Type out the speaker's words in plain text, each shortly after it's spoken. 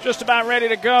Just about ready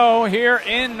to go here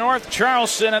in North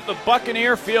Charleston at the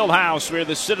Buccaneer Fieldhouse, where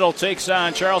the Citadel takes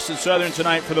on Charleston Southern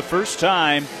tonight for the first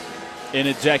time in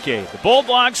a decade. The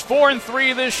Bulldogs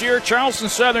 4-3 this year. Charleston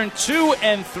Southern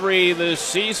 2-3 this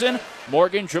season.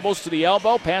 Morgan dribbles to the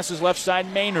elbow, passes left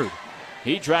side Maynard.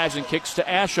 He drives and kicks to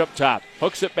Ash up top.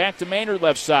 Hooks it back to Maynard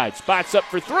left side. Spots up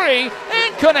for three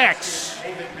and connects.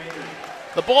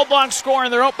 The Bulldogs score in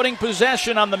their opening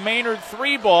possession on the Maynard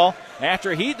 3 ball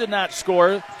after he did not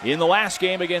score in the last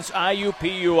game against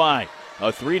IUPUI.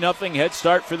 A 3-0 head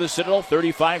start for the Citadel,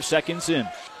 35 seconds in.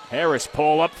 Harris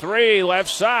pull up 3, left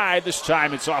side. This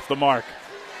time it's off the mark.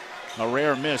 A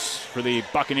rare miss for the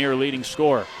Buccaneer leading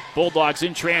scorer. Bulldogs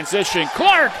in transition.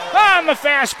 Clark on the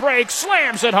fast break,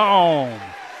 slams it home.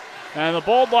 And the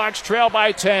Bulldogs trail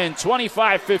by 10,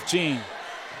 25-15.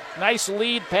 Nice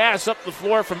lead pass up the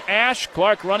floor from Ash.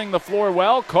 Clark running the floor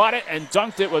well, caught it and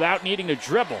dunked it without needing to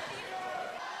dribble.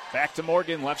 Back to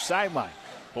Morgan, left sideline.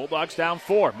 Bulldogs down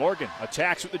 4. Morgan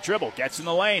attacks with the dribble, gets in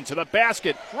the lane to the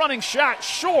basket. Running shot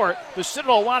short. The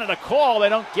Citadel wanted a call. They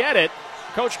don't get it.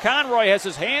 Coach Conroy has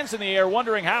his hands in the air,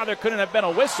 wondering how there couldn't have been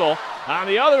a whistle. On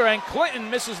the other end, Clinton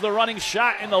misses the running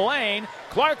shot in the lane.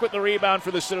 Clark with the rebound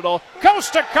for the Citadel.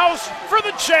 Coast to coast for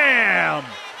the jam.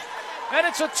 And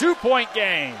it's a 2-point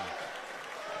game.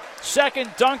 Second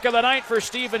dunk of the night for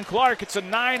Stephen Clark. It's a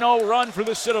 9-0 run for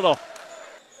the Citadel.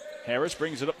 Harris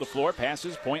brings it up the floor,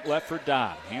 passes, point left for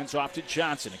Dodd. Hands off to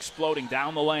Johnson, exploding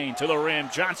down the lane to the rim.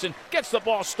 Johnson gets the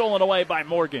ball stolen away by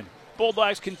Morgan.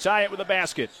 Bulldogs can tie it with a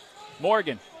basket.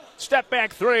 Morgan, step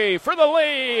back 3 for the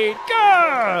lead.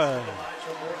 Good!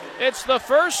 It's the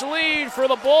first lead for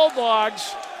the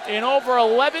Bulldogs in over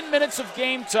 11 minutes of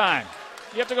game time.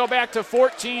 You have to go back to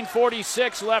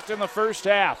 14:46 left in the first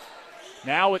half.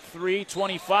 Now with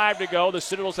 3:25 to go, the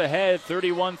Citadel's ahead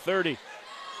 31-30.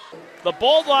 The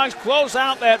Bulldogs close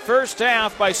out that first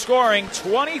half by scoring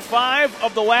 25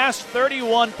 of the last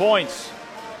 31 points.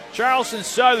 Charleston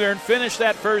Southern finished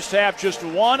that first half just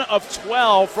 1 of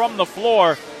 12 from the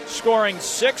floor, scoring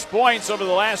 6 points over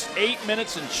the last 8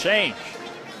 minutes and change.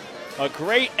 A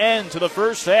great end to the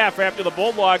first half after the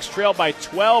Bulldogs trailed by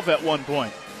 12 at one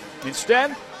point.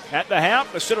 Instead, at the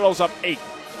half, the Citadel's up 8.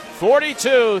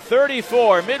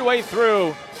 42-34 midway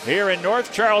through here in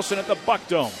North Charleston at the Buck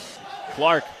Dome.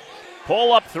 Clark,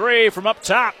 pull up 3 from up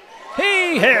top.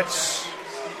 He hits!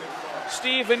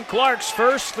 Stephen Clark's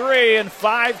first 3 in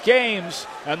 5 games,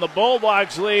 and the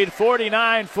Bulldogs lead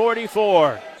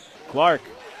 49-44. Clark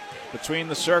between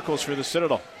the circles for the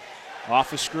Citadel.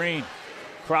 Off the screen,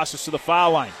 crosses to the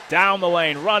foul line, down the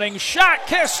lane, running shot,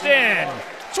 kissed in!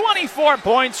 24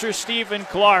 points for Stephen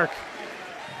Clark.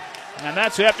 And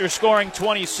that's after scoring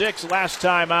 26 last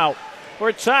time out.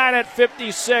 We're tied at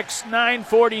 56,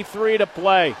 9:43 to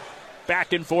play.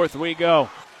 Back and forth we go.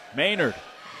 Maynard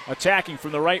attacking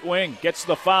from the right wing, gets to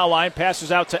the foul line,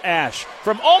 passes out to Ash.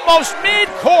 From almost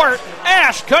mid-court,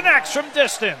 Ash connects from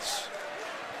distance.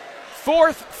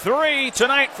 Fourth 3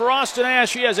 tonight for Austin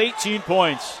Ash. He has 18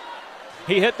 points.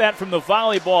 He hit that from the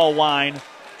volleyball line,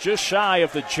 just shy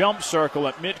of the jump circle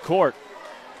at midcourt.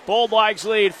 Bulldogs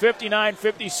lead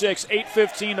 59-56,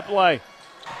 8:15 to play.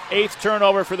 8th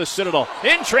turnover for the Citadel.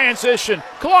 In transition,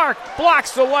 Clark blocks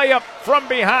the layup from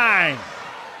behind.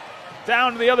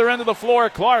 Down to the other end of the floor,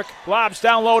 Clark lobs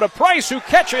down low to Price, who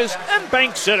catches and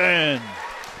banks it in.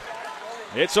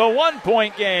 It's a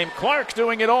 1-point game. Clark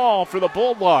doing it all for the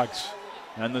Bulldogs.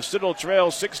 And the Citadel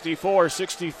trails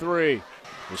 64-63.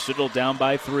 The Citadel down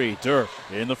by 3. Durr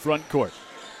in the front court.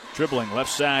 Dribbling left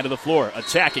side of the floor,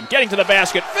 attacking, getting to the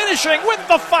basket, finishing with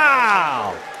the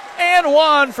foul. And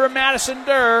 1 for Madison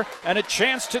Durr, and a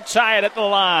chance to tie it at the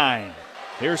line.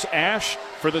 Here's Ash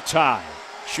for the tie.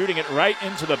 Shooting it right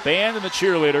into the band and the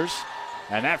cheerleaders.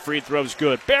 And that free throw's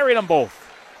good. Buried them both.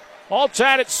 All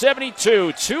tied at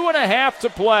 72, 2.5 to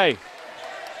play.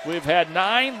 We've had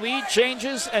 9 lead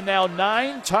changes and now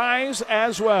 9 ties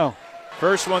as well.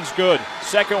 First one's good.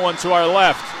 Second one to our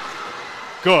left.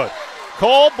 Good.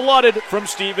 Cold-blooded from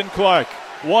Stephen Clark.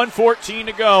 1:14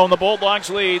 to go, and the Bulldogs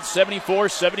lead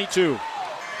 74-72.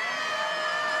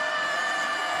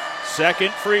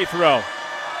 Second free throw.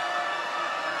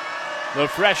 The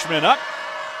freshman up,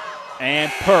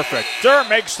 and perfect. Durr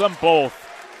makes them both.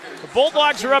 The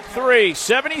Bulldogs are up 3,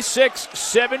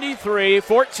 76-73,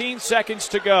 14 seconds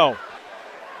to go.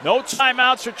 No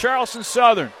timeouts for Charleston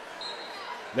Southern.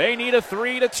 They need a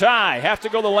 3 to tie. Have to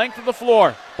go the length of the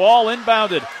floor. Ball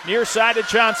inbounded. Near side to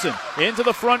Johnson. Into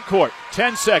the front court.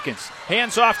 10 seconds.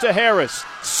 Hands off to Harris.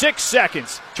 6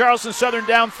 seconds. Charleston Southern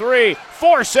down 3.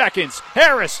 4 seconds.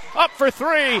 Harris up for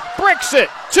 3. Bricks it.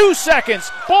 2 seconds.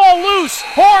 Ball loose.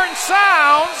 Horn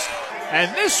sounds.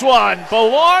 And this one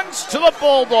belongs to the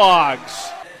Bulldogs.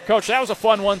 Coach, that was a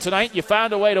fun one tonight. You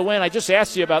found a way to win. I just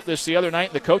asked you about this the other night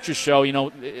in the coaches' show,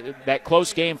 that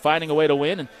close game, finding a way to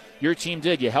win, and your team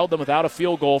did. You held them without a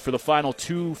field goal for the final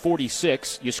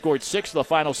 2:46. You scored 6 of the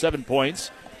final 7 points.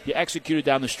 You executed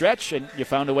down the stretch, and you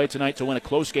found a way tonight to win a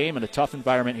close game in a tough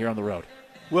environment here on the road.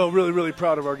 Well, really, really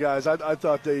proud of our guys. I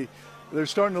thought they're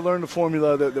starting to learn the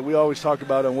formula that we always talk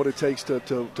about on what it takes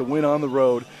to win on the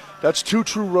road. That's 2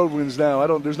 true road wins now.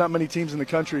 There's not many teams in the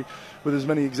country with as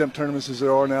many exempt tournaments as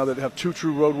there are now that have 2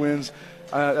 true road wins.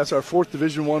 That's our 4th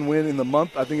Division I win in the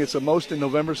month. I think it's the most in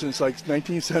November since like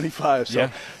 1975. So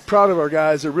proud of our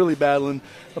guys. They're really battling.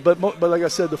 But like I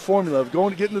said, the formula of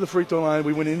getting to the free throw line,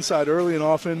 we went inside early and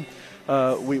often.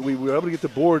 We were able to get the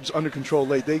boards under control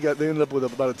late. They ended up with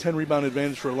about a 10 rebound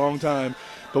advantage for a long time,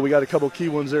 but we got a couple key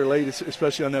ones there late,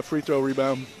 especially on that free throw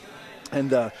rebound.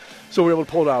 And so we were able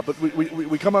to pull it out. But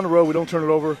we come on the road, we don't turn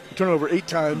it over. We turn it over 8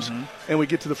 times, and we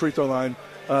get to the free throw line.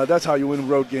 That's how you win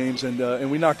road games, and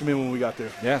we knocked them in when we got there.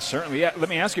 Yeah, certainly. Yeah, let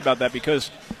me ask you about that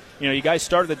because, you guys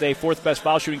started the day 4th best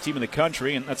foul shooting team in the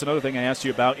country, and that's another thing I asked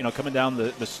you about, coming down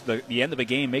the end of a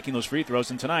game, making those free throws.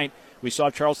 And tonight we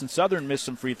saw Charleston Southern miss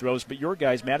some free throws, but your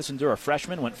guys, Madison Durr, a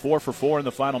freshman, went 4 for 4 in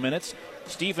the final minutes.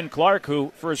 Stephen Clark,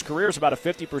 who for his career is about a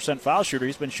 50% foul shooter,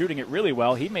 he's been shooting it really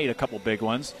well. He made a couple big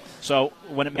ones. So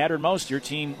when it mattered most, your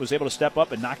team was able to step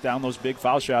up and knock down those big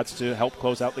foul shots to help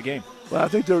close out the game. Well, I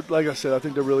think they're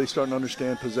really starting to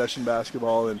understand possession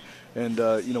basketball, and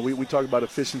we talk about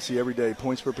efficiency every day,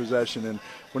 points per possession, and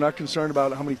we're not concerned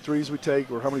about how many threes we take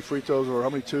or how many free throws or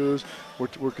how many twos.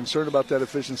 We're concerned about that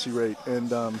efficiency rate, and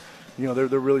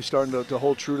they're really starting to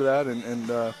hold true to that, and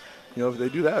if they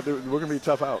do that, we're going to be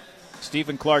tough out.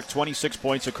 Stephen Clark, 26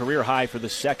 points, a career high for the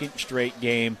 2nd straight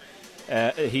game.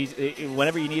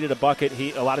 Whenever you needed a bucket,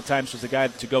 he a lot of times was the guy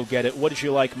to go get it. What did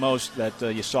you like most that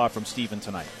you saw from Stephen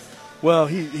tonight? Well,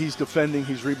 he's defending,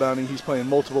 he's rebounding, he's playing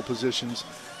multiple positions.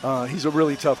 He's a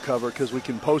really tough cover because we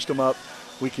can post him up,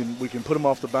 we can put him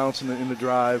off the bounce in the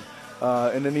drive,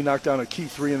 and then he knocked down a key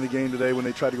 3 in the game today when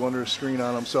they tried to go under a screen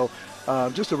on him. So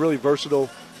just a really versatile,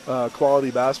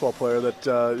 quality basketball player that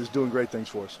is doing great things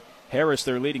for us. Harris,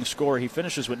 their leading scorer, he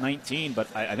finishes with 19,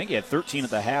 but I think he had 13 at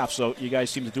the half, so you guys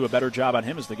seem to do a better job on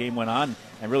him as the game went on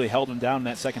and really held him down in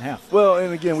that second half. Well,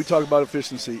 and again, we talk about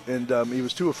efficiency, and he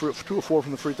was 2 of 4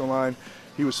 from the free throw line.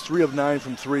 He was 3 of 9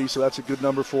 from 3, so that's a good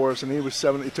number for us. And he was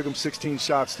 7. It took him 16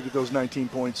 shots to get those 19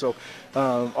 points. So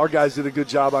our guys did a good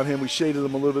job on him. We shaded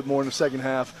him a little bit more in the second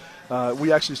half.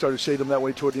 We actually started shading him that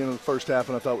way toward the end of the first half,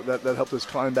 and I thought that helped us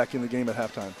climb back in the game at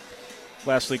halftime.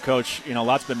 Lastly, Coach, a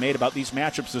lot's been made about these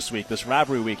matchups this week, this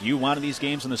rivalry week. You wanted these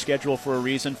games on the schedule for a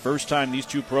reason. First time these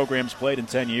 2 programs played in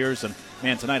 10 years. And,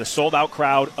 man, tonight a sold-out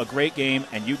crowd, a great game,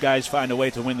 and you guys find a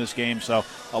way to win this game. So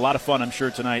a lot of fun, I'm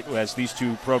sure, tonight as these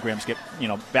 2 programs get,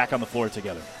 back on the floor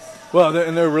together. Well,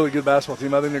 they're a really good basketball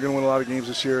team. I think they're going to win a lot of games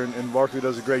this year, and Barkley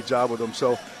does a great job with them.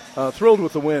 So thrilled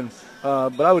with the win.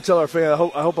 But I would tell our fans, I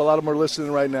hope a lot of them are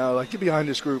listening right now, get behind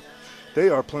this group. They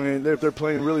are playing. They're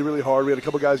playing really, really hard. We had a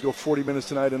couple guys go 40 minutes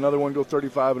tonight. Another one go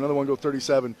 35. Another one go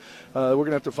 37. We're going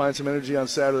to have to find some energy on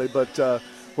Saturday. But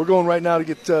we're going right now to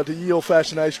get to Ye Old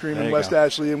Fashioned Ice Cream in West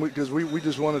Ashley, and because we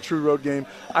just won a true road game.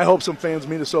 I hope some fans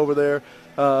meet us over there.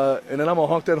 And then I'm gonna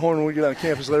honk that horn when we get on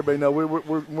campus. Let everybody know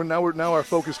we're now our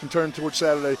focus can turn towards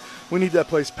Saturday. We need that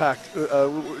place packed.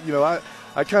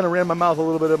 I kind of ran my mouth a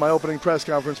little bit at my opening press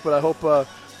conference, but I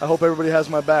hope everybody has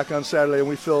my back on Saturday, and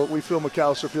we fill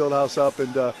McAllister Fieldhouse up,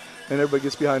 and everybody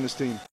gets behind this team.